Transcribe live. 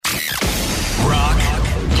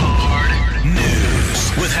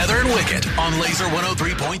Laser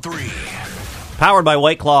 103.3. Powered by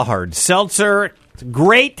White Claw Hard Seltzer. It's a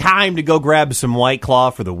great time to go grab some White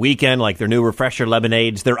Claw for the weekend, like their new refresher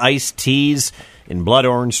lemonades, their iced teas in blood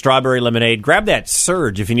orange, strawberry lemonade. Grab that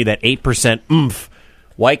surge if you need that 8% oomph.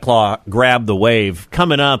 White Claw, grab the wave.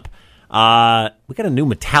 Coming up, we got a new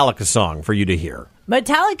Metallica song for you to hear.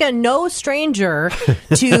 Metallica, no stranger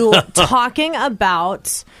to talking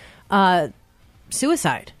about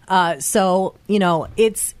suicide. So, you know,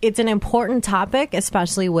 it's an important topic,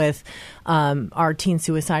 especially with our teen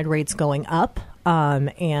suicide rates going up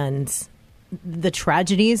and the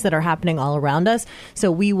tragedies that are happening all around us.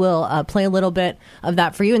 So we will play a little bit of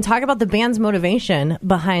that for you and talk about the band's motivation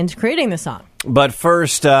behind creating the song. But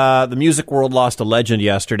first, the music world lost a legend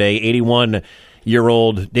yesterday.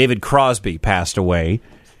 81-year-old David Crosby passed away.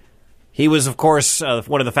 He was, of course,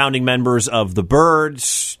 one of the founding members of the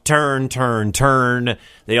Byrds, Turn, Turn, Turn.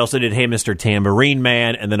 They also did Hey Mr. Tambourine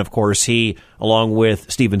Man. And then, of course, he, along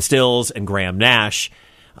with Stephen Stills and Graham Nash,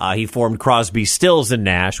 he formed Crosby, Stills, and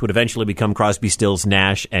Nash, would eventually become Crosby, Stills,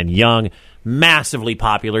 Nash, and Young. Massively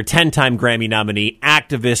popular, 10-time Grammy nominee,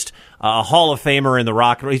 activist, a Hall of Famer in the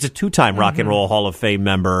rock and roll. He's a 2-time Rock and Roll Hall of Fame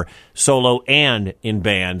member, solo and in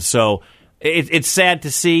band. So it's sad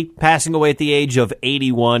to see, passing away at the age of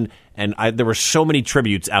 81. And there were so many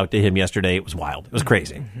tributes out to him yesterday. It was wild. It was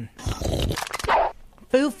crazy.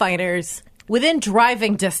 Foo Fighters, within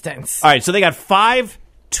driving distance. All right, so they got 5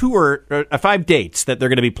 dates that they're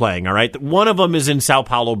going to be playing, all right? One of them is in Sao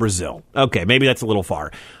Paulo, Brazil. Okay, maybe that's a little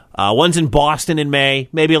far. One's in Boston in May,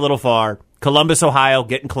 maybe a little far. Columbus, Ohio,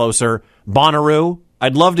 getting closer. Bonnaroo.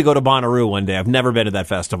 I'd love to go to Bonnaroo one day. I've never been to that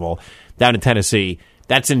festival. Down in Tennessee.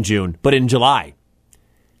 That's in June. But in July,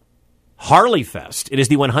 Harley Fest. It is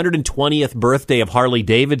the 120th birthday of Harley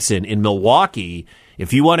Davidson in Milwaukee.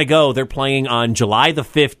 If you want to go, they're playing on July the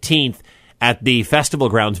 15th at the festival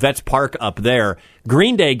grounds, Vets Park up there.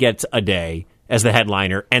 Green Day gets a day as the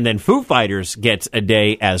headliner, and then Foo Fighters gets a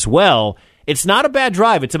day as well. It's not a bad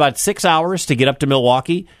drive. It's about 6 hours to get up to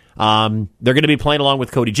Milwaukee. They're going to be playing along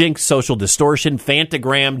with Cody Jinks, Social Distortion,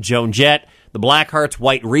 Fantagram, Joan Jett, the Blackhearts,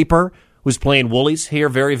 White Reaper, who's playing Woolies here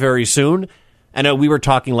very, very soon. I know we were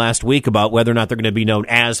talking last week about whether or not they're going to be known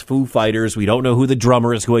as Foo Fighters. We don't know who the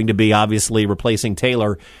drummer is going to be, obviously replacing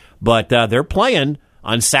Taylor. But they're playing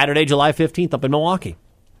on Saturday, July 15th up in Milwaukee.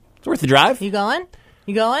 It's worth the drive. You going?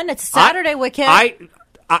 You going? It's Saturday, Wicked.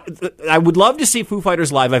 I would love to see Foo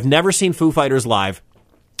Fighters live. I've never seen Foo Fighters live.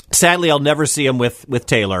 Sadly, I'll never see them with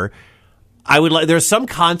Taylor. There's some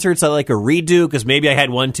concerts I like a redo because maybe I had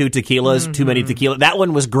 1-2 tequilas, too many tequila. That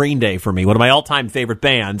one was Green Day for me, one of my all-time favorite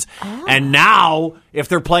bands. Oh. And now, if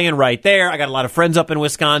they're playing right there, I got a lot of friends up in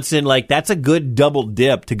Wisconsin. Like, that's a good double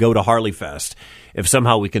dip to go to Harley Fest if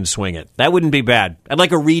somehow we can swing it. That wouldn't be bad. I'd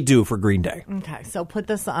like a redo for Green Day. Okay, so put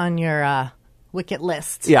this on your Wicked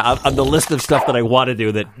list. Yeah, on the list of stuff that I want to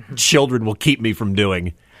do that children will keep me from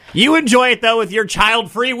doing. You enjoy it, though, with your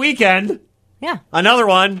child-free weekend. Yeah. Another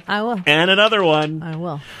one. I will. And another one. I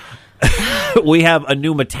will. We have a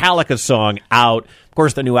new Metallica song out. Of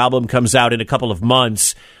course, the new album comes out in a couple of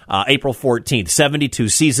months. April 14th, 72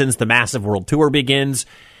 Seasons, the massive world tour begins.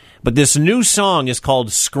 But this new song is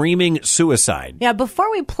called Screaming Suicide. Yeah,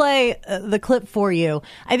 before we play the clip for you,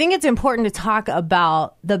 I think it's important to talk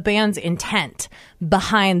about the band's intent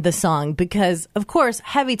behind the song because, of course,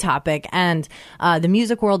 heavy topic and the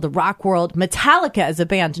music world, the rock world, Metallica as a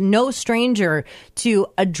band, no stranger to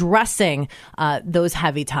addressing those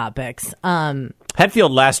heavy topics.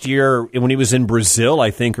 Hetfield last year, when he was in Brazil,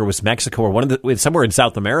 I think, or was Mexico, or somewhere in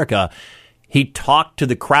South America, he talked to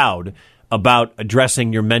the crowd about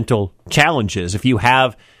addressing your mental challenges. If you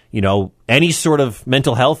have, any sort of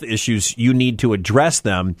mental health issues, you need to address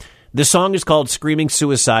them. The song is called Screaming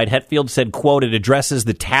Suicide. Hetfield said, quote, it addresses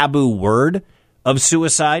the taboo word of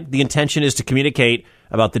suicide. The intention is to communicate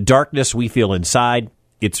about the darkness we feel inside.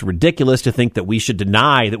 It's ridiculous to think that we should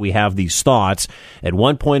deny that we have these thoughts. At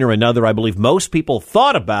one point or another, I believe most people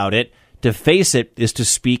thought about it. To face it is to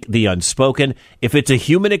speak the unspoken. If it's a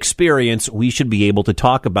human experience, we should be able to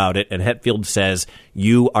talk about it. And Hetfield says,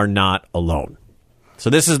 you are not alone.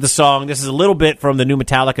 So this is the song. This is a little bit from the new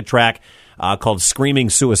Metallica track called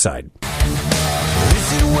Screaming Suicide.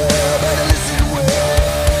 Listen well, better listen well.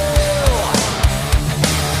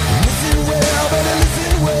 Listen well, better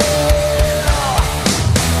listen well.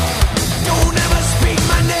 Don't ever speak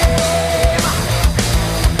my name.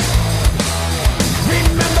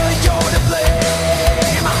 Remember you're to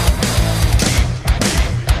blame.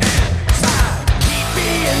 Keep me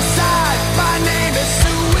inside. My name is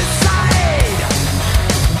Suicide.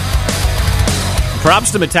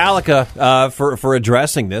 Props to Metallica for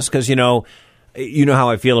addressing this because, you know how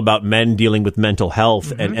I feel about men dealing with mental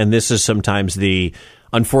health, and this is sometimes the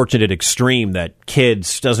unfortunate extreme that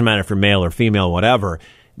kids, doesn't matter if you're male or female, whatever,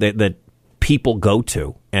 that people go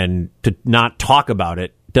to, and to not talk about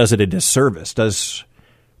it does it a disservice. Does,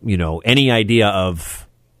 any idea of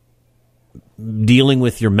dealing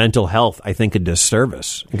with your mental health, I think, a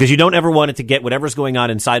disservice, because you don't ever want it to get whatever's going on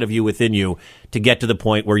inside of you, within you, to get to the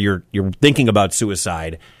point where you're thinking about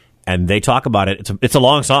suicide. And they talk about it. It's a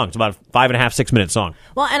long song. It's about a 5.5, 6 minute song.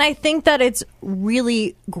 Well, and I think that it's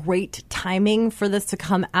really great timing for this to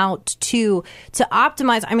come out to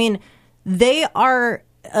optimize. I mean, they are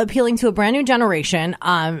appealing to a brand new generation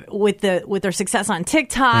with their success on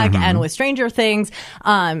TikTok and with Stranger Things,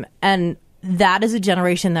 and that is a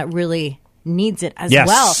generation that really needs it as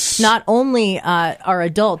well. Not only are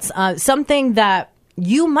adults. Something that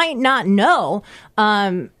you might not know,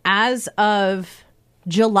 as of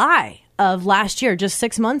July of last year, just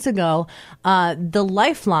 6 months ago, the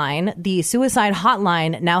Lifeline, the suicide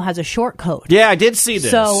hotline, now has a short code. Yeah, I did see this.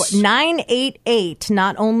 So 988,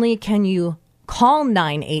 not only can you call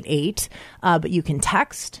 988, but you can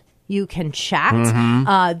text, you can chat.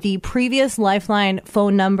 The previous Lifeline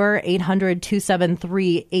phone number,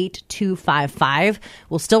 800-273-8255,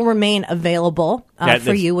 will still remain available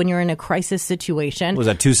for you when you're in a crisis situation. Was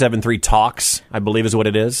that 273-TALKS, I believe is what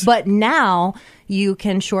it is? But now you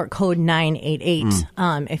can short code 988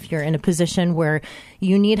 if you're in a position where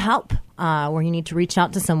you need help, where you need to reach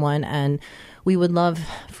out to someone, and we would love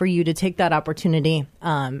for you to take that opportunity.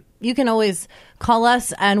 You can always call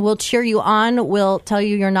us and we'll cheer you on. We'll tell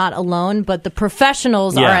you you're not alone, but the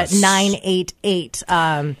professionals are at 988.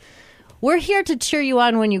 We're here to cheer you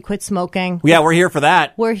on when you quit smoking. Yeah, we're here for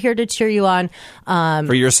that. We're here to cheer you on.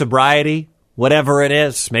 For your sobriety, whatever it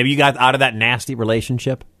is. Maybe you got out of that nasty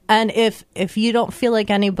relationship. And if you don't feel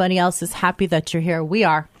like anybody else is happy that you're here, we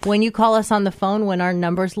are. When you call us on the phone, when our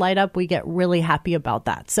numbers light up, we get really happy about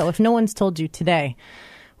that. So if no one's told you today,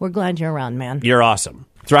 we're glad you're around, man. You're awesome.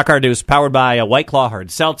 It's Rock Hard News, powered by a White Claw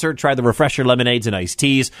Hard Seltzer. Try the Refresher lemonades and iced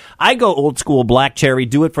teas. I go old school black cherry.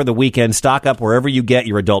 Do it for the weekend. Stock up wherever you get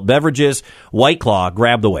your adult beverages. White Claw,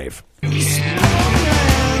 grab the wave.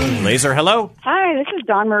 Laser, hello. Hi, this is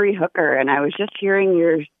Dawn Marie Hooker, and I was just hearing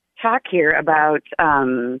your talk here about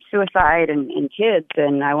suicide and kids,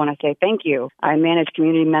 and I want to say thank you. I manage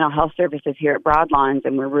community mental health services here at Broadlawns,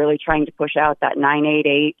 and we're really trying to push out that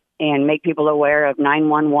 988 and make people aware of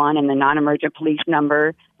 911 and the non-emergent police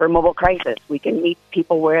number for mobile crisis. We can meet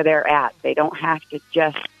people where they're at. They don't have to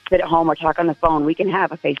just sit at home or talk on the phone. We can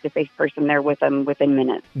have a face-to-face person there with them within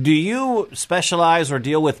minutes. Do you specialize or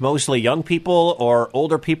deal with mostly young people or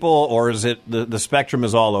older people, or is it the spectrum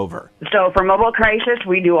is all over? So for mobile crisis,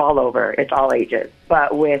 we do all over. It's all ages.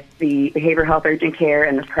 But with the behavioral health urgent care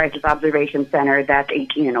and the crisis observation center, that's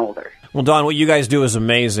 18 and older. Well, Dawn, what you guys do is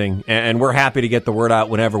amazing, and we're happy to get the word out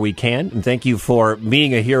whenever we can. And thank you for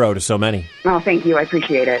being a hero to so many. Oh, thank you. I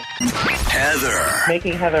appreciate it. Heather.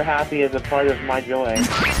 Making Heather happy is a part of my joy.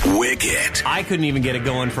 Wicket. I couldn't even get it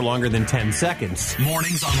going for longer than 10 seconds.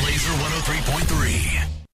 Mornings on Laser 103.3.